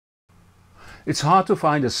It's hard to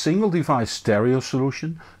find a single device stereo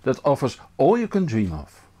solution that offers all you can dream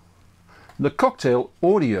of. The Cocktail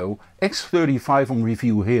Audio X35 on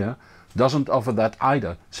review here doesn't offer that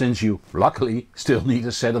either, since you luckily still need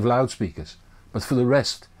a set of loudspeakers. But for the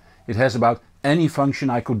rest, it has about any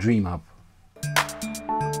function I could dream up.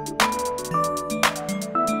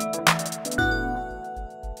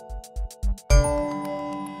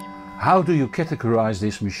 How do you categorize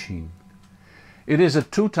this machine? It is a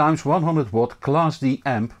 2x100 watt Class D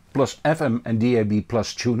amp plus FM and DAB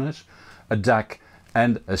plus tuners, a DAC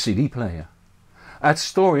and a CD player. Add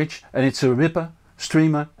storage and it's a ripper,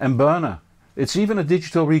 streamer and burner. It's even a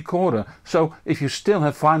digital recorder, so if you still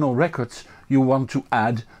have vinyl records you want to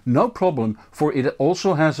add, no problem, for it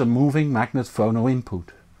also has a moving magnet phono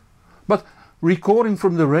input. But recording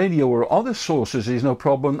from the radio or other sources is no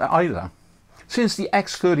problem either. Since the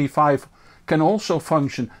X35 can also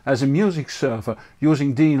function as a music server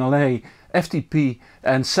using DLNA, FTP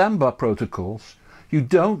and Samba protocols, you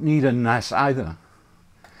don't need a NAS either.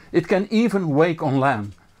 It can even wake on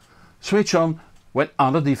LAN, switch on when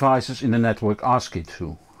other devices in the network ask it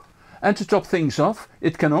to. And to top things off,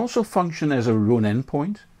 it can also function as a run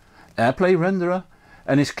endpoint, AirPlay renderer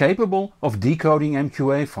and is capable of decoding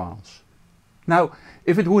MQA files. Now,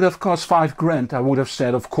 if it would have cost 5 grand I would have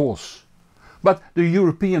said of course. But the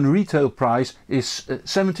European retail price is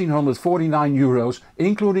 €1749,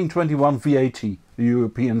 including 21 VAT, the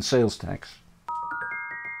European sales tax.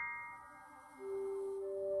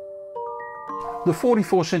 The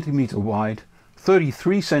 44 cm wide,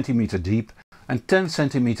 33 cm deep and 10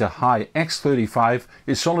 cm high X35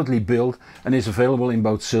 is solidly built and is available in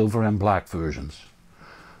both silver and black versions.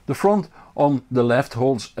 The front on the left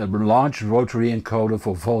holds a large rotary encoder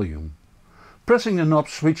for volume. Pressing the knob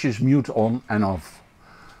switches mute on and off.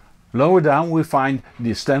 Lower down we find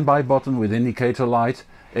the standby button with indicator light,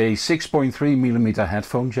 a 6.3mm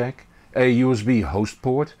headphone jack, a USB host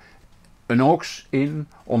port, an aux in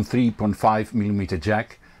on 3.5mm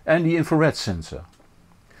jack and the infrared sensor.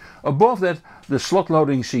 Above that the slot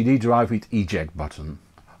loading CD drive with eject button.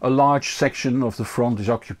 A large section of the front is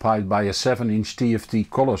occupied by a 7-inch TFT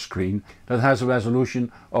color screen that has a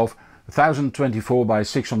resolution of 1024 by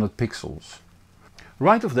 600 pixels.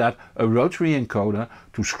 Right of that a rotary encoder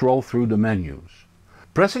to scroll through the menus.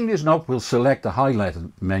 Pressing this knob will select the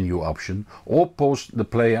highlighted menu option or pause the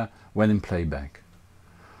player when in playback.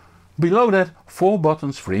 Below that 4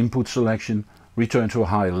 buttons for input selection, return to a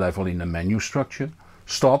higher level in the menu structure,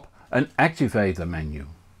 stop and activate the menu.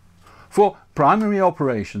 For primary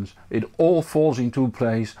operations it all falls into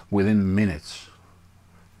place within minutes.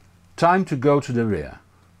 Time to go to the rear.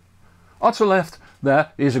 At the left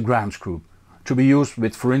there is a ground screw, to be used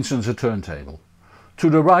with for instance a turntable. To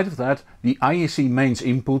the right of that the IEC mains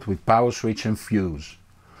input with power switch and fuse.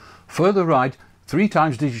 Further right 3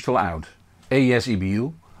 times digital out, AES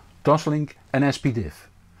EBU, Toslink and SPDIF.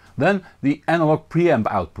 Then the analog preamp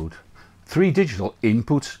output, 3 digital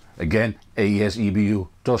inputs, again AES EBU,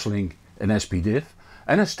 Toslink and SPDIF,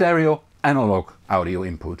 and a stereo analog audio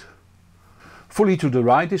input. Fully to the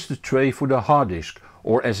right is the tray for the hard disk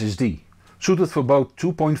or SSD, suited for both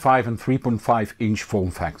 2.5 and 3.5 inch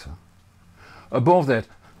form factor. Above that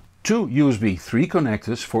 2 USB 3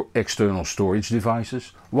 connectors for external storage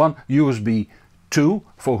devices, 1 USB 2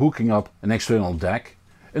 for hooking up an external DAC,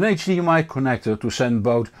 an HDMI connector to send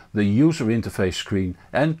both the user interface screen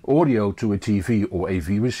and audio to a TV or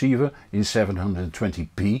AV receiver in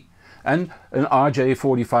 720p, and an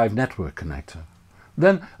RJ45 network connector.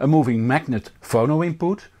 Then a moving magnet phono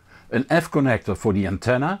input, an F connector for the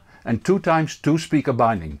antenna and 2x2 speaker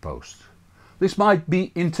binding posts. This might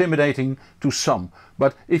be intimidating to some,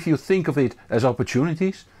 but if you think of it as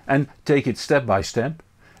opportunities and take it step by step,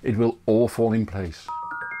 it will all fall in place.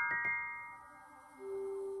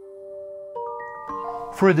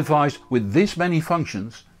 For a device with this many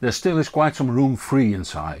functions, there still is quite some room free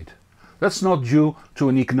inside. That's not due to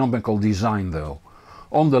an economical design though.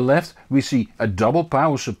 On the left we see a double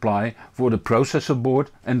power supply for the processor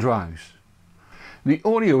board and drives. The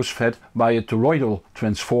audio is fed by a toroidal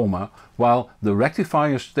transformer, while the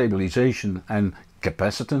rectifier, stabilization and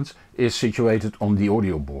capacitance is situated on the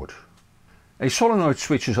audio board. A solenoid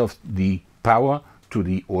switches off the power to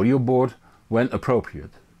the audio board when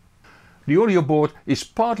appropriate. The audio board is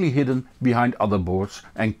partly hidden behind other boards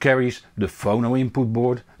and carries the phono input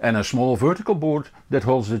board and a small vertical board that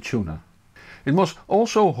holds the tuner. It must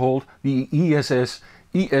also hold the ESS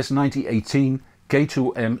ES9018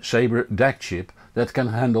 K2M Sabre DAC chip that can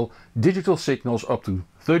handle digital signals up to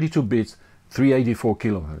 32 bits 384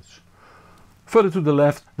 kHz. Further to the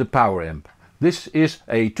left the power amp. This is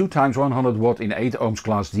a 2x100 watt in 8 ohms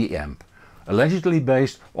Class D amp. allegedly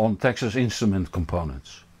based on Texas Instrument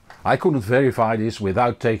components. I couldn't verify this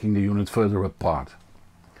without taking the unit further apart.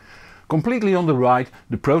 Completely on the right,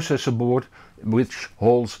 the processor board, which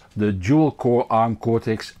holds the dual-core ARM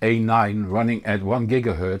Cortex A9 running at 1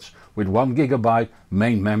 GHz with 1 GB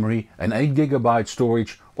main memory and 8 GB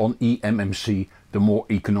storage on eMMC, the more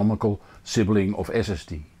economical sibling of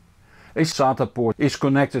SSD. A SATA port is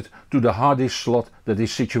connected to the hard disk slot that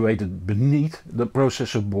is situated beneath the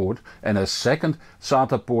processor board, and a second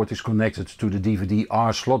SATA port is connected to the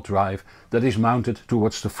DVD-R slot drive that is mounted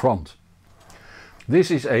towards the front.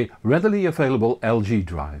 This is a readily available LG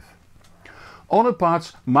drive. Other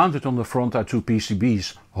parts mounted on the front are two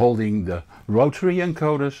PCBs holding the rotary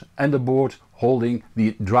encoders and the board holding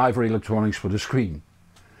the driver electronics for the screen.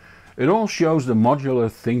 It all shows the modular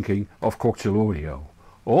thinking of Cocktail Audio.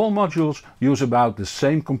 All modules use about the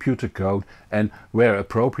same computer code and, where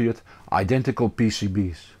appropriate, identical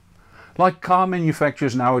PCBs. Like car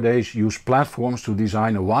manufacturers nowadays use platforms to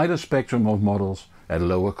design a wider spectrum of models at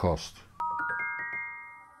lower cost.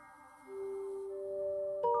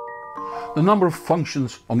 The number of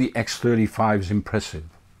functions on the X35 is impressive.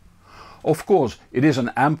 Of course, it is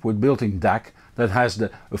an amp with built-in DAC that has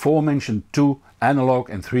the aforementioned 2 analog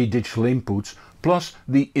and 3 digital inputs, plus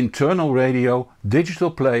the internal radio, digital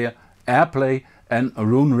player, AirPlay and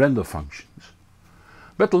Roon render functions.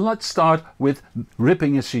 But let's start with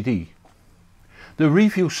ripping a CD. The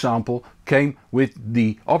review sample came with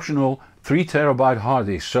the optional 3 TB hard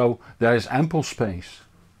disk, so there is ample space.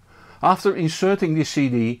 After inserting the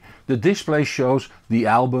CD, the display shows the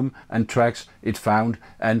album and tracks it found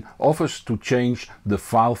and offers to change the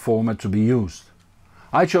file format to be used.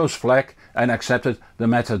 I chose FLAC and accepted the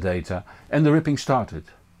metadata, and the ripping started.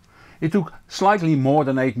 It took slightly more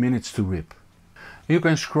than 8 minutes to rip. You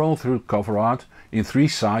can scroll through cover art in 3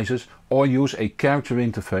 sizes or use a character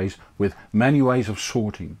interface with many ways of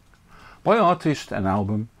sorting. By artist and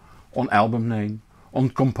album, on album name, on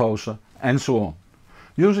composer and so on.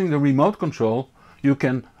 Using the remote control you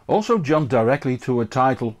can also jump directly to a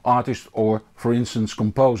title, artist or, for instance,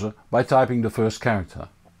 composer by typing the first character.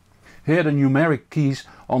 Here the numeric keys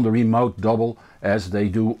on the remote double as they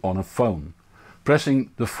do on a phone.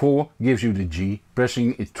 Pressing the 4 gives you the G,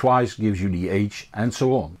 pressing it twice gives you the H and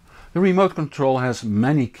so on. The remote control has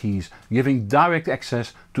many keys giving direct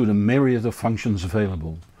access to the myriad of functions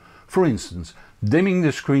available. For instance, dimming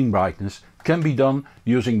the screen brightness can be done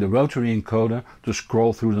using the rotary encoder to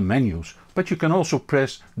scroll through the menus, but you can also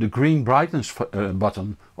press the green brightness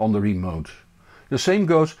button on the remote. The same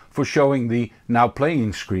goes for showing the now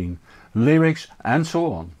playing screen, lyrics and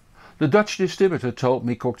so on. The Dutch distributor told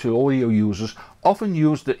me Cocktail Audio users often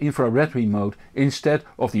use the infrared remote instead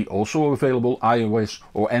of the also available iOS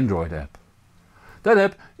or Android app. That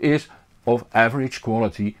app is of average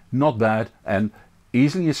quality, not bad and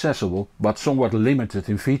easily accessible, but somewhat limited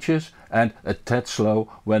in features and a tad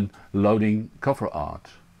slow when loading cover art.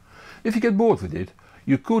 If you get bored with it,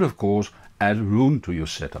 you could of course add Roon to your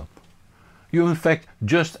setup. You in fact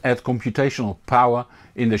just add computational power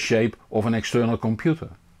in the shape of an external computer.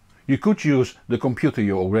 You could use the computer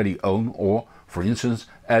you already own or, for instance,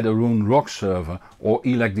 add a Roon ROC server or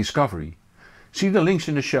ELAC Discovery. See the links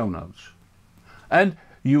in the show notes. And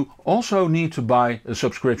you also need to buy a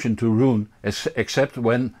subscription to Roon, except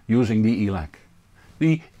when using the ELAC.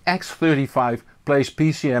 The X35 plays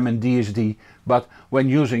PCM and DSD, but when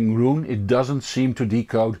using Roon it doesn't seem to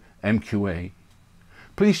decode MQA.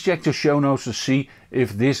 Please check the show notes to see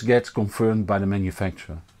if this gets confirmed by the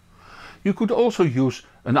manufacturer. You could also use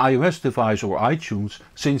an iOS device or iTunes,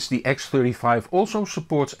 since the X35 also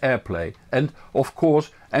supports AirPlay, and of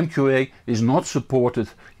course MQA is not supported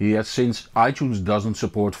here since iTunes doesn't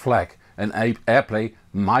support FLAC and AirPlay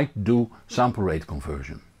might do sample rate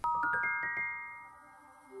conversion.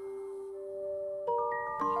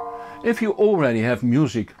 If you already have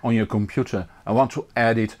music on your computer and want to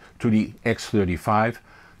add it to the X35,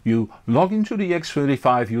 you log into the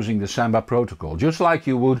X35 using the Samba protocol, just like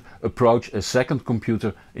you would approach a second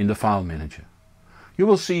computer in the file manager. You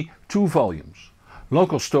will see 2 volumes,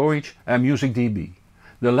 local storage and Music DB.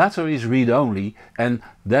 The latter is read-only, and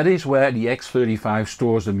that is where the X35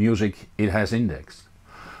 stores the music it has indexed.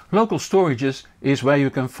 Local storages is where you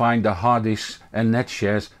can find the hard disks and net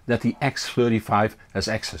shares that the X35 has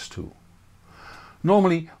access to.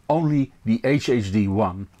 Normally only the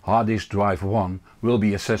HHD1, hard disk drive 1, will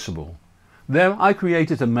be accessible. There I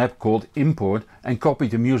created a map called import and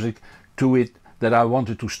copied the music to it that I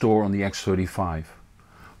wanted to store on the X35.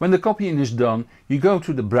 When the copying is done, you go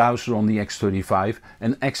to the browser on the X35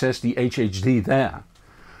 and access the HHD there.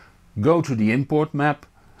 Go to the import map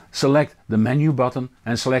select the menu button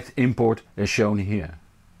and select import as shown here.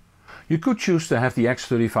 You could choose to have the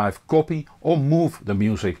X35 copy or move the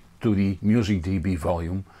music to the Music DB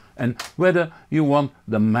volume, and whether you want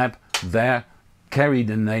the map there carry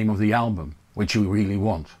the name of the album, which you really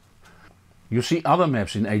want. You see other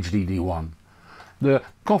maps in HDD1. The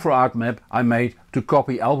cover art map I made to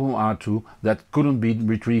copy album art to that couldn't be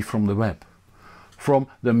retrieved from the web. From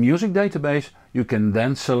the music database you can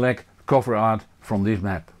then select cover art from this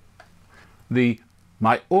map. The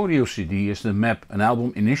My Audio CD is the map an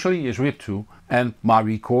album initially is ripped to, and My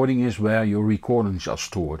Recording is where your recordings are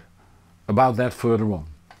stored. About that further on.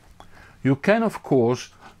 You can of course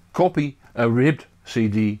copy a ripped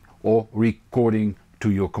CD or recording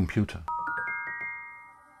to your computer.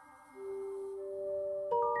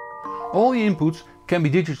 All the inputs can be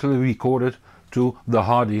digitally recorded to the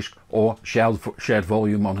hard disk or shared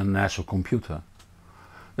volume on a NAS computer.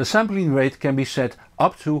 The sampling rate can be set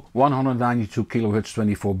up to 192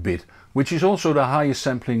 kHz 24-bit, which is also the highest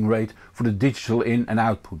sampling rate for the digital in and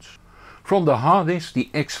outputs. From the hard disk the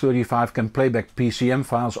X35 can play back PCM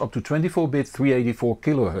files up to 24-bit 384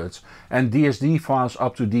 kHz and DSD files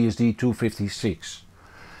up to DSD 256.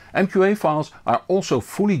 MQA files are also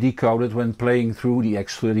fully decoded when playing through the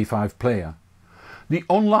X35 player. The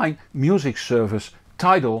online music service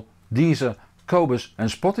Tidal, Deezer, Qobuz and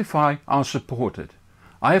Spotify are supported.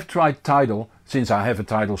 I have tried Tidal since I have a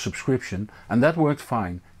Tidal subscription and that worked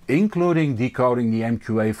fine, including decoding the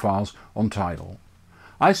MQA files on Tidal.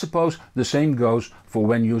 I suppose the same goes for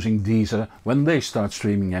when using Deezer when they start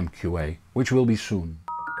streaming MQA, which will be soon.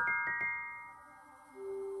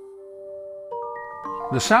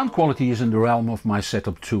 The sound quality is in the realm of my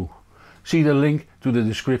setup too. See the link to the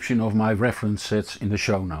description of my reference sets in the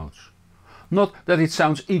show notes. Not that it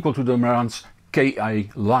sounds equal to the Marantz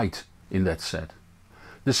KI Lite in that set.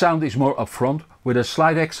 The sound is more upfront with a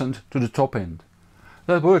slight accent to the top end.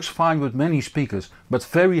 That works fine with many speakers, but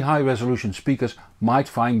very high resolution speakers might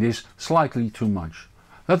find this slightly too much.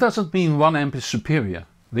 That doesn't mean one amp is superior.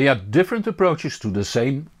 They are different approaches to the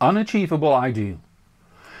same unachievable ideal.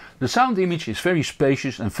 The sound image is very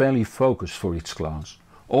spacious and fairly focused for its class.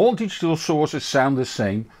 All digital sources sound the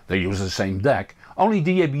same, they use the same DAC, only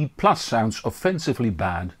DAB+ sounds offensively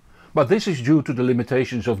bad. But this is due to the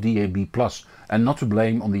limitations of DAB+ and not to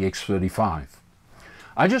blame on the X35.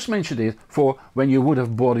 I just mentioned it for when you would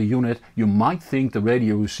have bought a unit you might think the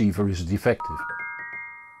radio receiver is defective.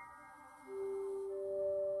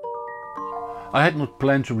 I had not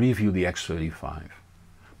planned to review the X35,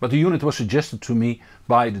 but the unit was suggested to me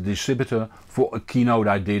by the distributor for a keynote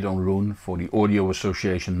I did on Roon for the Audio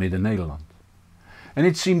Association Midden-Nederland. And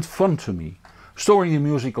it seemed fun to me, storing the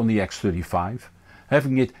music on the X35,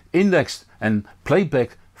 having it indexed and played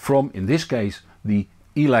back from, in this case, the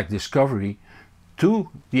ELAC Discovery to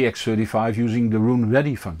the X35 using the Roon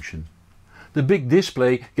Ready function. The big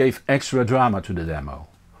display gave extra drama to the demo.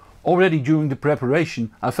 Already during the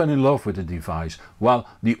preparation I fell in love with the device, while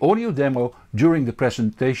the audio demo during the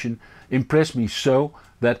presentation impressed me so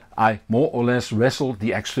that I more or less wrestled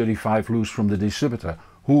the X35 loose from the distributor,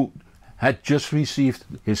 who had just received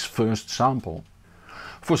his first sample.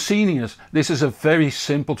 For seniors this is a very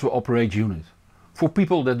simple to operate unit. For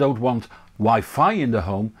people that don't want Wi-Fi in the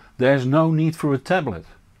home, there is no need for a tablet.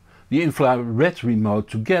 The infrared remote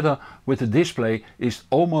together with the display is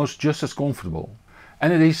almost just as comfortable.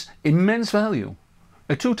 And it is immense value.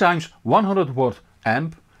 A 2x 100 watt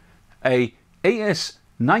amp, a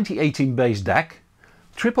AS9018 base DAC,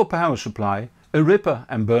 triple power supply, a ripper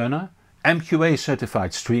and burner, MQA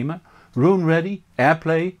certified streamer, Roon Ready,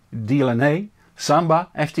 AirPlay, DLNA, Samba,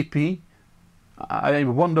 FTP. I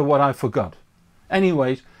wonder what I forgot.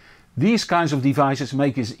 Anyways, these kinds of devices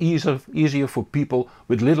make it easier for people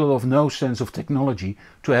with little or no sense of technology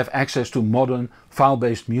to have access to modern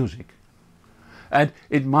file-based music. And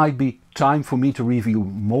it might be time for me to review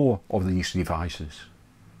more of these devices,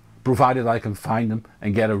 provided I can find them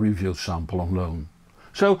and get a review sample on loan.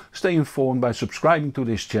 So stay informed by subscribing to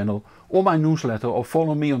this channel or my newsletter, or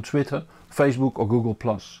follow me on Twitter, Facebook or Google+.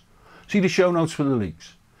 See the show notes for the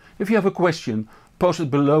links. If you have a question, post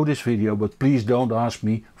it below this video, but please don't ask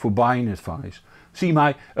me for buying advice. See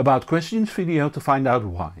my About Questions video to find out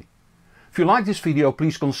why. If you like this video,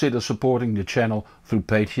 please consider supporting the channel through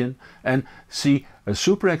Patreon and see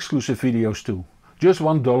super exclusive videos too. Just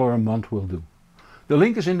 $1 a month will do. The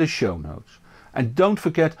link is in the show notes. And don't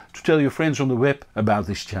forget to tell your friends on the web about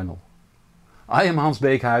this channel. I am Hans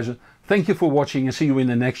Beekhuizen, thank you for watching and see you in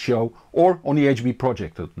the next show or on the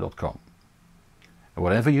hbproject.com. And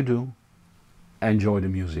whatever you do, enjoy the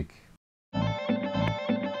music.